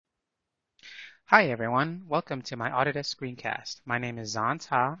Hi everyone, welcome to my Autodesk screencast. My name is Dzan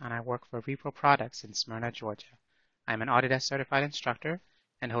Ta and I work for Repro Products in Smyrna, Georgia. I'm an Autodesk certified instructor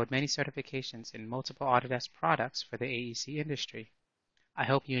and hold many certifications in multiple Autodesk products for the AEC industry. I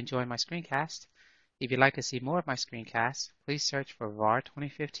hope you enjoy my screencast. If you'd like to see more of my screencasts, please search for VAR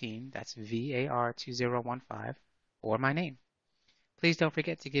 2015, that's VAR 2015, or my name. Please don't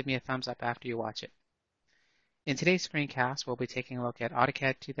forget to give me a thumbs up after you watch it. In today's screencast, we'll be taking a look at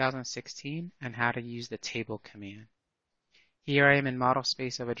AutoCAD 2016 and how to use the table command. Here I am in model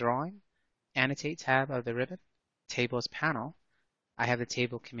space of a drawing, annotate tab of the ribbon, tables panel. I have the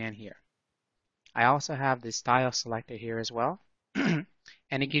table command here. I also have the style selector here as well, and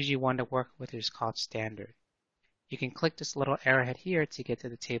it gives you one to work with, which is called standard. You can click this little arrowhead here to get to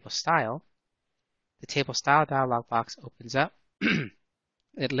the table style. The table style dialog box opens up.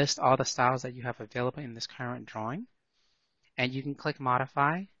 It lists all the styles that you have available in this current drawing, and you can click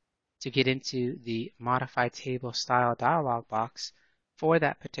Modify to get into the Modify Table Style dialog box for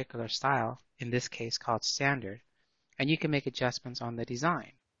that particular style, in this case called Standard, and you can make adjustments on the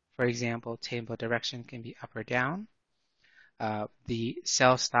design. For example, table direction can be up or down. The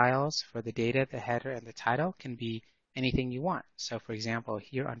cell styles for the data, the header, and the title can be anything you want. So for example,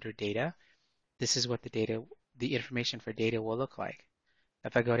 here under Data, this is what the information for data will look like.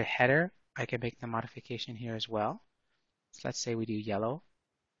 If I go to header, I can make the modification here as well. So let's say we do yellow.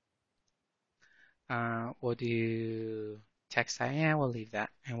 We'll do text cyan, we'll leave that,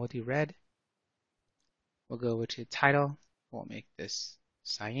 and we'll do red. We'll go over to title, we'll make this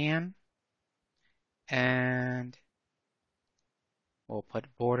cyan, and we'll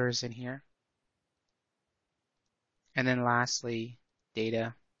put borders in here. And then lastly,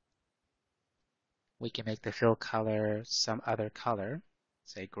 data, we can make the fill color some other color,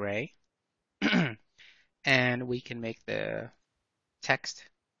 say gray. And we can make the text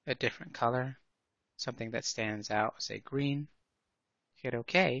a different color, something that stands out, say green. Hit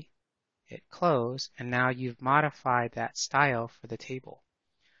OK, hit close, and now you've modified that style for the table.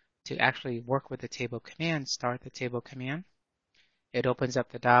 To actually work with the table command, start the table command. It opens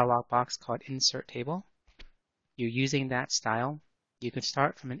up the dialog box called Insert Table. You're using that style. You can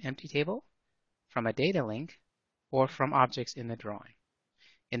start from an empty table, from a data link, or from objects in the drawing.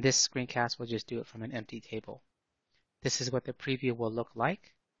 In this screencast, we'll just do it from an empty table. This is what the preview will look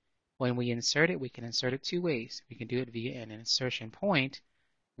like. When we insert it, we can insert it two ways. We can do it via an insertion point,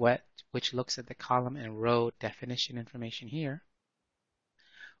 which looks at the column and row definition information here.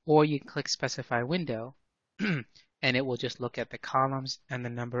 Or you can click Specify Window, and it will just look at the columns and the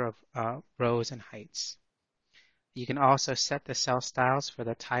number of rows and heights. You can also set the cell styles for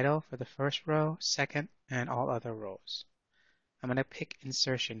the title for the first row, second, and all other rows. I'm going to pick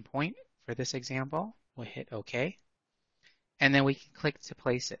Insertion Point for this example. We'll hit OK, and then we can click to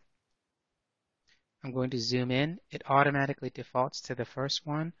place it. I'm going to zoom in. It automatically defaults to the first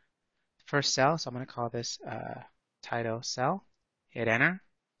cell, so I'm going to call this title cell. Hit Enter,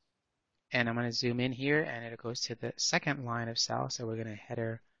 and I'm going to zoom in here, and it goes to the second line of cell, so we're going to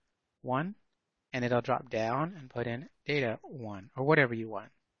header 1, and it'll drop down and put in data 1, or whatever you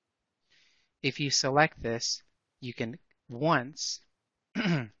want. If you select this, you can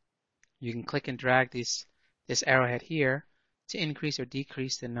you can click and drag this arrowhead here to increase or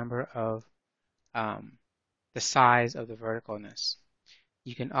decrease the number of the size of the verticalness.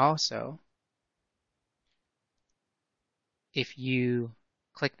 You can also, if you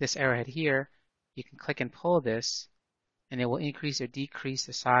click this arrowhead here, you can click and pull this, and it will increase or decrease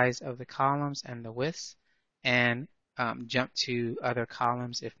the size of the columns and the widths, and jump to other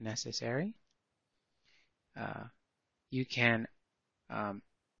columns if necessary. You can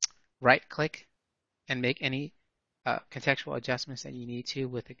right-click and make any contextual adjustments that you need to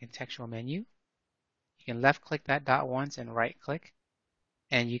with the contextual menu. You can left-click that dot once and right-click,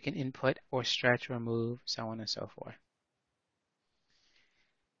 and you can input or stretch or move, so on and so forth.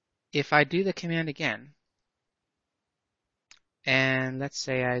 If I do the command again, and let's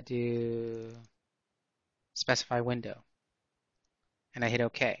say I do Specify Window, and I hit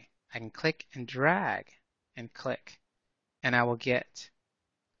OK, I can click and drag and click, and I will get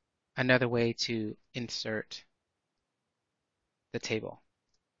another way to insert the table.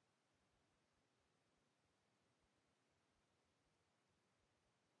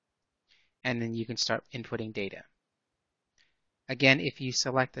 And then you can start inputting data. Again, if you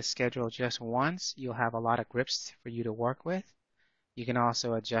select the schedule just once, you'll have a lot of grips for you to work with. You can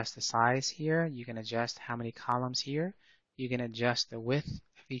also adjust the size here. You can adjust how many columns here. You can adjust the width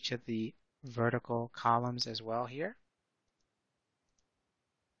of each of the vertical columns as well here.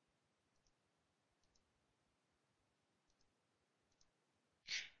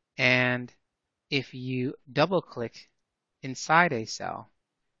 And If you double click inside a cell,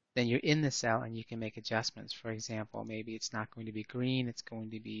 then you're in the cell and you can make adjustments. For example, maybe it's not going to be green, it's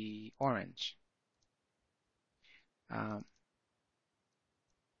going to be orange. Um,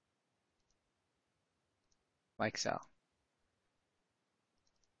 like so.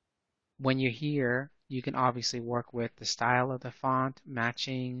 When you're here, you can obviously work with the style of the font,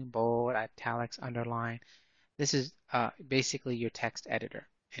 matching, bold, italics, underline. This is basically your text editor.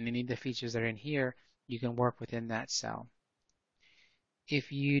 And any of the features that are in here, you can work within that cell.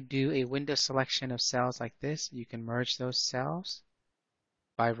 If you do a window selection of cells like this, you can merge those cells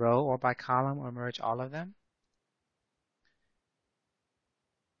by row or by column or merge all of them.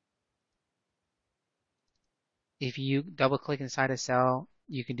 If you double click inside a cell,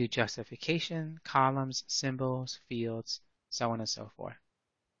 you can do justification, columns, symbols, fields, so on and so forth.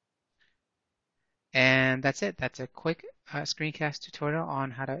 And that's it. That's a quick screencast tutorial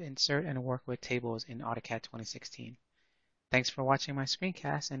on how to insert and work with tables in AutoCAD 2016. Thanks for watching my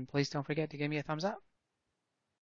screencast, and please don't forget to give me a thumbs up.